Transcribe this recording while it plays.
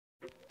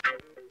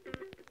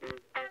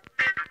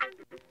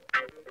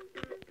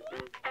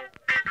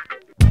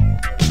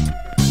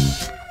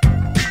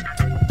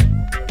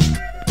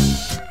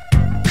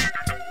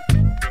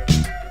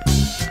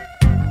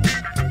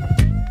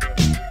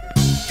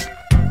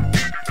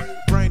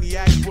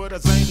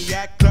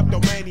maniac,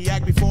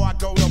 kleptomaniac. Before I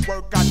go to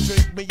work, I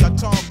drink me a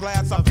tall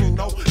glass of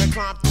Bruno and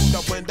climb through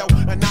the window.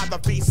 And now the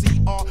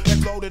VCR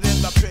is loaded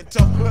in the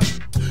Pinto.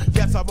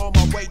 Yes, I'm on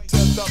my way to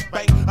the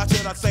bank. I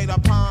should have say the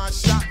pawn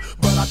shop,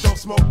 but I don't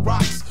smoke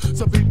rocks.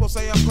 Some people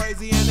say I'm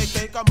crazy and they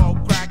think I'm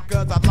on crack,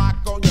 cause I lock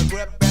on your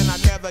grip and I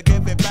never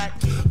give it back.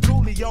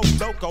 Coolio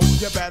loco,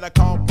 you better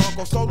call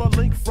Bunko. Stole a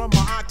link from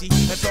my auntie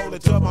and sold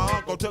it to my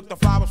uncle. Took the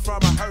flowers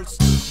from a hearse,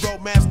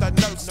 romance the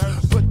nurse,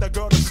 put the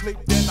girl to sleep,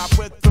 then I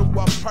went through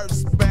a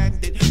purse.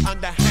 Bandit,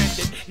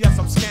 underhanded, yes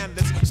I'm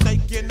scandalous.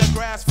 Snake in the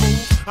grass,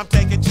 fool, I'm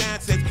taking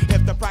chances.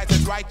 If the price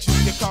is right, you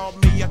can call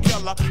me a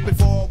killer.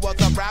 Before I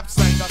was a rap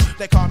singer,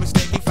 they call me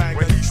Sticky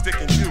Fingers. When he's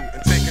sticking you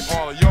and taking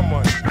all of your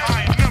money.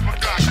 I ain't never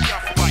got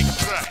nothing like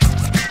that.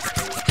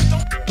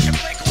 You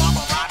think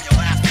I'ma rob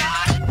your ass,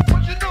 guy?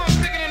 What you doing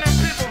sticking in them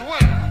people's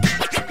way?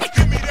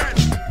 Give me that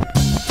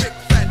big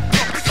fat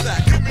dump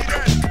sack. Give me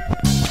that.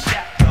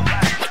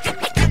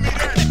 Give me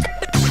that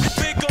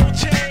big gold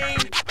chain.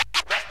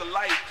 That's the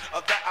life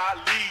of that I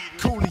lead.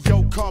 Coolio,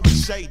 call me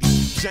shady,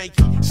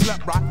 janky,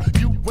 slut rock.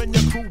 You and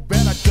your crew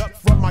better duck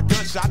from my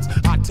gunshots.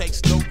 I take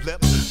no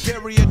lip,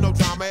 period, no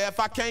drama. If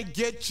I can't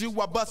get you,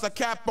 I bust a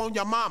cap on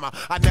your mama.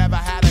 I never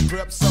had a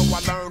grip, so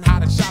I learned how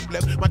to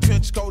shoplift. My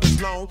trench coat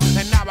is long,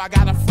 and now I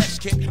got a fresh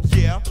kit.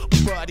 Yeah,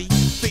 buddy,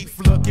 thief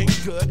looking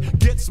good.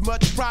 Gets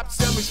much props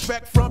and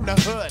respect from the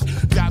hood.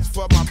 That's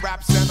for my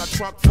raps and a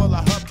trunk full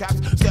of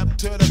hubcaps. Step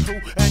to the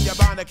crew, and you're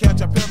bound to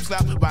catch a pimp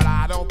slap. But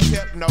I don't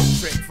pimp no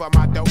trick for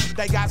my dough.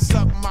 They got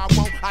something I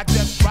want, I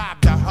just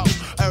robbed the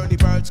hoe. Early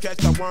birds catch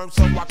the worm,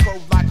 so I crow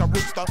like a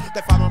rooster.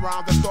 They follow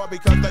around the store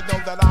because they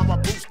know that I'm a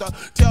booster.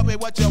 Tell me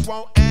what you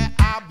want and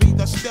I'll be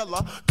the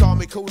stiller. Call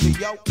me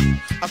Coolio,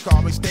 or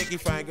call me Sticky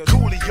Fingers.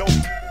 Coolio.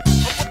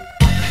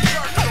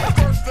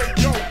 First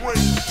they your way,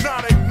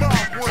 now they my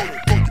way.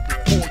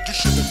 Before you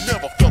should have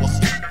never fell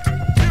asleep.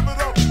 Give it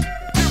up,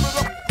 give it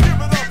up,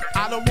 give it up.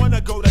 I don't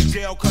wanna go to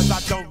jail cause I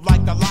don't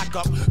like the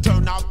lockup.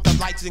 Turn out the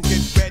lights and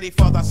get ready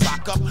for the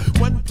sock up.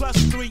 1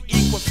 + 3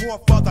 = 4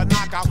 for the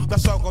knockout. The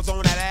circle's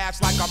on that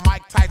ass like a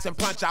Mike Tyson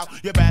punch out.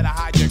 You better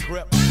hide your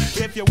grip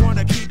if you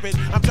wanna keep it.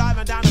 I'm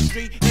driving down the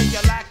street and you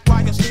lack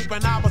while you're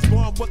sleeping. I was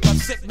born with a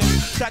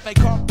sickness that they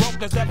call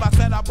brokers. If I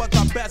said I was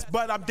the best,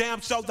 but I'm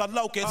damn sure the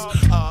locust.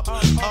 Up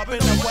in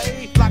the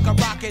way like a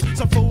rocket.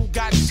 Some fool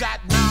got shot,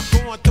 now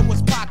I'm going through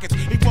his pockets.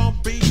 He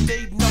won't be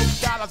need no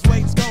dollars where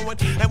he's going.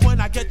 And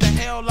when I get to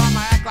hell, I'ma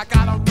act like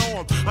I don't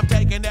know him. I'm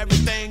taking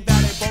everything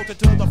that ain't bolted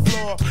to the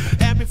floor.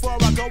 And before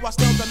I go, I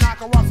still the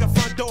knocker off your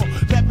front door.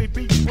 Let me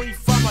be free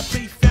from a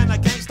thief and a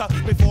gangster.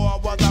 Before I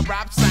was a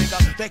rap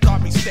singer, they call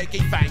me Sticky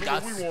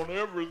Fingers. We want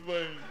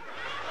everything.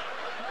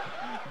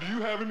 Do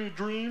you have any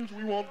dreams?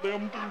 We want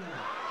them too.